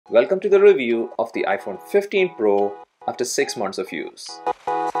Welcome to the review of the iPhone 15 Pro after 6 months of use.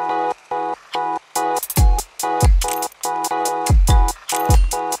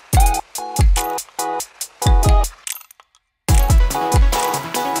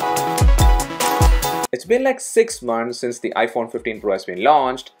 It's been like 6 months since the iPhone 15 Pro has been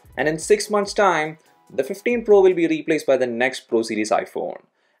launched, and in 6 months time, the 15 Pro will be replaced by the next Pro series iPhone.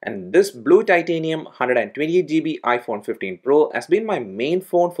 And this blue titanium 128GB iPhone 15 Pro has been my main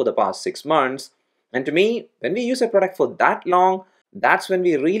phone for the past 6 months. And to me, when we use a product for that long, that's when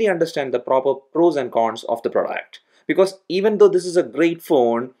we really understand the proper pros and cons of the product. Because even though this is a great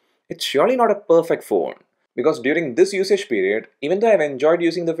phone, it's surely not a perfect phone. Because during this usage period, even though I've enjoyed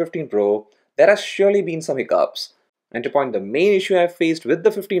using the 15 Pro, there has surely been some hiccups. And to point the main issue I've faced with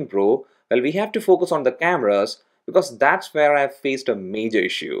the 15 Pro, well, we have to focus on the cameras because that's where I've faced a major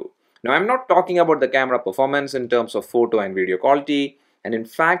issue. Now, I'm not talking about the camera performance in terms of photo and video quality, and in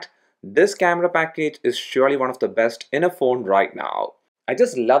fact, this camera package is surely one of the best in a phone right now. I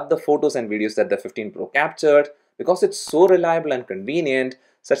just love the photos and videos that the 15 Pro captured because it's so reliable and convenient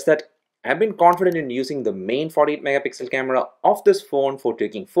such that I've been confident in using the main 48 megapixel camera of this phone for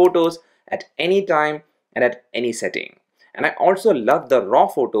taking photos at any time and at any setting. And I also love the raw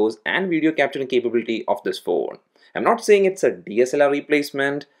photos and video capturing capability of this phone. I'm not saying it's a DSLR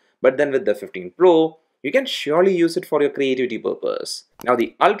replacement, but then with the 15 Pro, you can surely use it for your creativity purpose. Now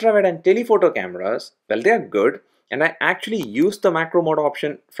the ultra-wide and telephoto cameras, well, they are good, and I actually use the macro mode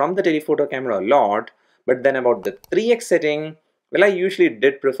option from the telephoto camera a lot, but then about the 3x setting, well, I usually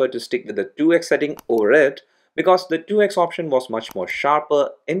did prefer to stick with the 2x setting over it because the 2x option was much more sharper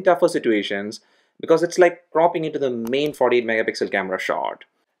in tougher situations because it's like cropping into the main 48 megapixel camera shot.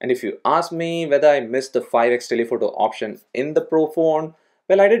 And if you ask me whether I missed the 5x telephoto option in the Pro phone,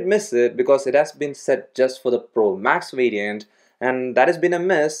 well, I did miss it because it has been set just for the Pro Max variant, and that has been a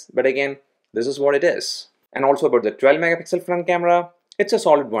miss, but again, this is what it is. And also about the 12 megapixel front camera, it's a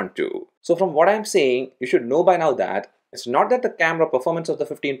solid one too. So from what I'm saying, you should know by now that it's not that the camera performance of the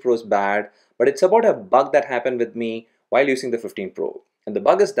 15 Pro is bad, but it's about a bug that happened with me while using the 15 Pro. And the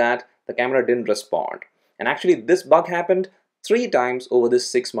bug is that the camera didn't respond. And actually this bug happened 3 times over this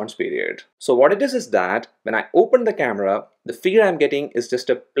 6 months period. So what it is that when I open the camera, the figure I'm getting is just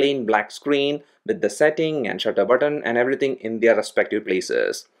a plain black screen with the setting and shutter button and everything in their respective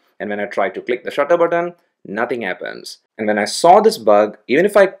places. And when I try to click the shutter button, nothing happens. And when I saw this bug, even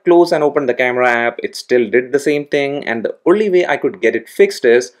if I close and open the camera app, it still did the same thing, and the only way I could get it fixed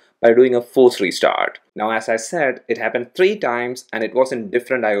is by doing a force restart. Now, as I said, it happened 3 times and it was in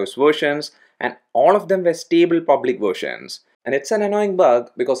different iOS versions, and all of them were stable public versions. And it's an annoying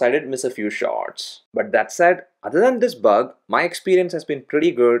bug because I did miss a few shots. But that said, other than this bug, my experience has been pretty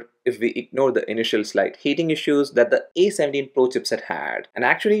good if we ignore the initial slight heating issues that the A17 Pro chipset had. And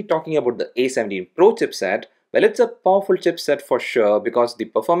actually talking about the A17 Pro chipset, well, it's a powerful chipset for sure because the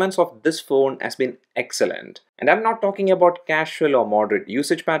performance of this phone has been excellent. And I'm not talking about casual or moderate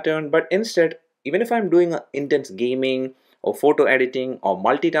usage pattern, but instead, even if I'm doing intense gaming or photo editing or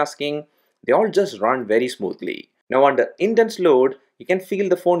multitasking, they all just run very smoothly. Now under intense load, you can feel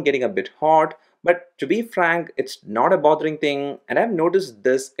the phone getting a bit hot, but to be frank, it's not a bothering thing, and I've noticed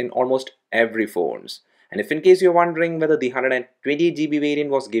this in almost every phones. And if in case you're wondering whether the 128GB variant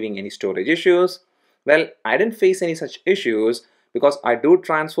was giving any storage issues, well, I didn't face any such issues because I do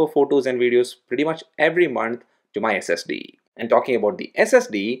transfer photos and videos pretty much every month to my SSD. And talking about the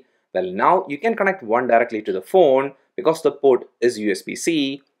SSD, well, now you can connect one directly to the phone because the port is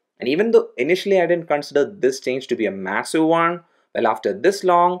USB-C. And even though initially I didn't consider this change to be a massive one, well, after this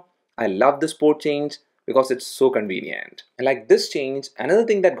long, I love this port change because it's so convenient. And like this change, another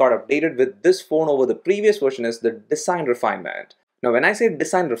thing that got updated with this phone over the previous version is the design refinement. Now, when I say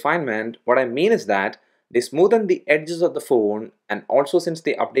design refinement, what I mean is that they smoothened the edges of the phone, and also since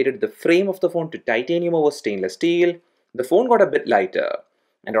they updated the frame of the phone to titanium over stainless steel, the phone got a bit lighter.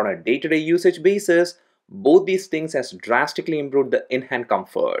 And on a day-to-day usage basis, both these things has drastically improved the in-hand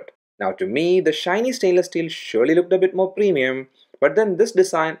comfort. Now to me, the shiny stainless steel surely looked a bit more premium, but then this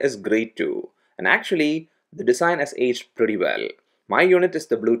design is great too. And actually, the design has aged pretty well. My unit is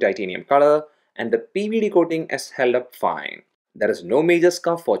the blue titanium color, and the PVD coating has held up fine. There is no major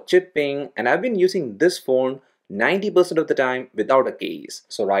scuff or chipping, and I've been using this phone 90% of the time without a case.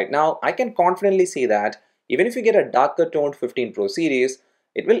 So right now, I can confidently say that even if you get a darker toned 15 Pro series,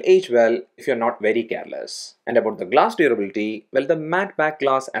 it will age well if you're not very careless. And about the glass durability, well, the matte back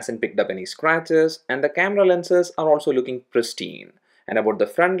glass hasn't picked up any scratches, and the camera lenses are also looking pristine. And about the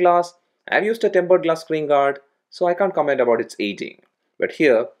front glass, I've used a tempered glass screen guard, so I can't comment about its aging. But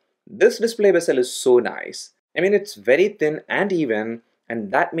here, this display bezel is so nice. I mean, it's very thin and even,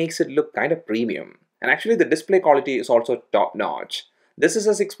 and that makes it look kind of premium. And actually the display quality is also top notch. This is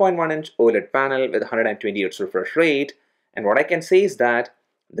a 6.1-inch OLED panel with 120 Hz refresh rate, and what I can say is that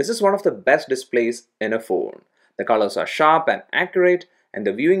this is one of the best displays in a phone. The colors are sharp and accurate, and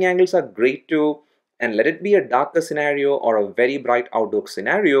the viewing angles are great too. And let it be a darker scenario or a very bright outdoor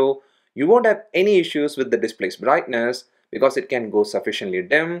scenario, you won't have any issues with the display's brightness because it can go sufficiently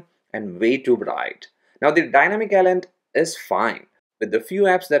dim and way too bright. Now the dynamic island is fine. With the few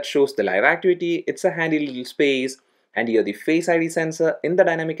apps that shows the live activity, it's a handy little space, and here the Face ID sensor in the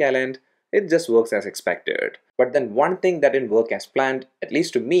dynamic island, it just works as expected. But then one thing that didn't work as planned, at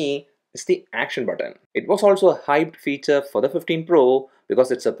least to me, is the action button. It was also a hyped feature for the 15 Pro because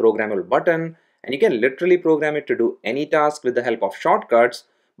it's a programmable button and you can literally program it to do any task with the help of shortcuts,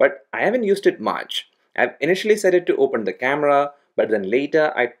 but I haven't used it much. I've initially set it to open the camera, but then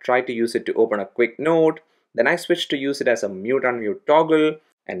later I tried to use it to open a quick note, then I switched to use it as a mute unmute toggle,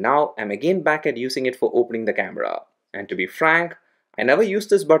 and now I'm again back at using it for opening the camera. And to be frank, I never use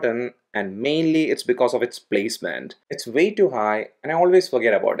this button, and mainly it's because of its placement. It's way too high and I always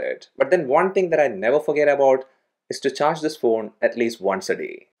forget about it. But then one thing that I never forget about is to charge this phone at least once a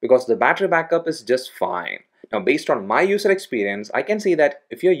day, because the battery backup is just fine. Now based on my user experience, I can say that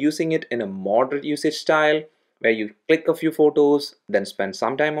if you're using it in a moderate usage style, where you click a few photos, then spend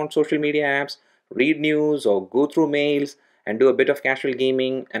some time on social media apps, read news or go through mails, and do a bit of casual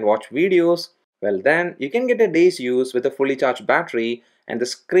gaming and watch videos, well then you can get a day's use with a fully charged battery, and the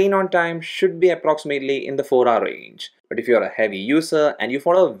screen on time should be approximately in the 4-hour range. But if you're a heavy user and you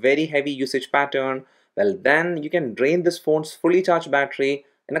follow a very heavy usage pattern, well then you can drain this phone's fully charged battery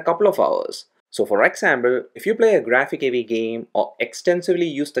in a couple of hours. So for example, if you play a graphic heavy game or extensively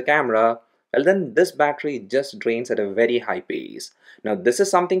use the camera, well then this battery just drains at a very high pace. Now this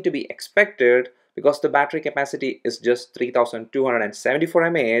is something to be expected because the battery capacity is just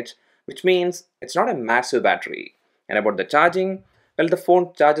 3274 mAh, which means it's not a massive battery. And about the charging, well the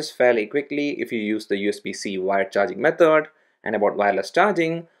phone charges fairly quickly if you use the USB-C wired charging method. And about wireless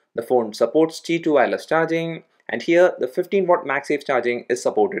charging, the phone supports T2 wireless charging, and here the 15-watt MagSafe charging is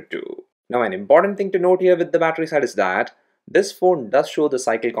supported too. Now an important thing to note here with the battery side is that this phone does show the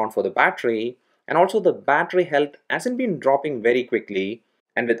cycle count for the battery, and also the battery health hasn't been dropping very quickly.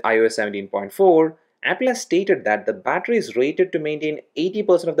 And with iOS 17.4, Apple has stated that the battery is rated to maintain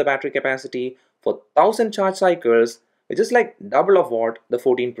 80% of the battery capacity for 1000 charge cycles, which is like double of what the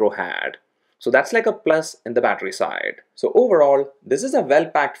 14 Pro had. So that's like a plus in the battery side. So overall, this is a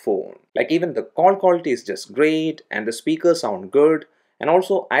well-packed phone. Like even the call quality is just great and the speakers sound good. And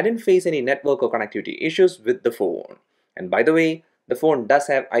also I didn't face any network or connectivity issues with the phone. And by the way, the phone does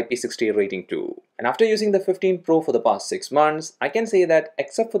have IP68 rating too. And after using the 15 Pro for the past 6 months, I can say that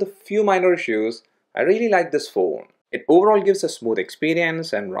except for the few minor issues, I really like this phone. It overall gives a smooth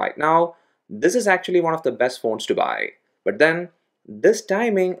experience, and right now, this is actually one of the best phones to buy. But then, this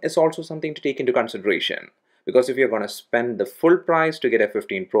timing is also something to take into consideration. Because if you're going to spend the full price to get a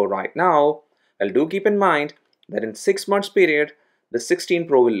 15 Pro right now, well, do keep in mind that in 6 months period, the 16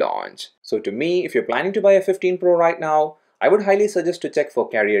 Pro will launch. So to me, if you're planning to buy a 15 Pro right now, I would highly suggest to check for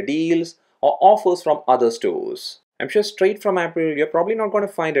carrier deals or offers from other stores. I'm sure straight from Apple, you're probably not going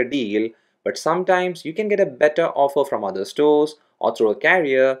to find a deal, but sometimes you can get a better offer from other stores or through a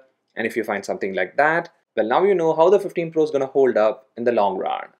carrier, and if you find something like that, well now you know how the 15 Pro is going to hold up in the long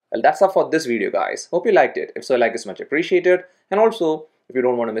run. Well, that's all for this video guys. Hope you liked it. If so, like is much appreciated, and also if you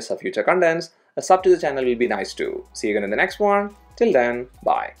don't want to miss our future contents, a sub to the channel will be nice too. See you again in the next one. Till then,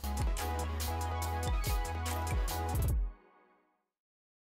 bye.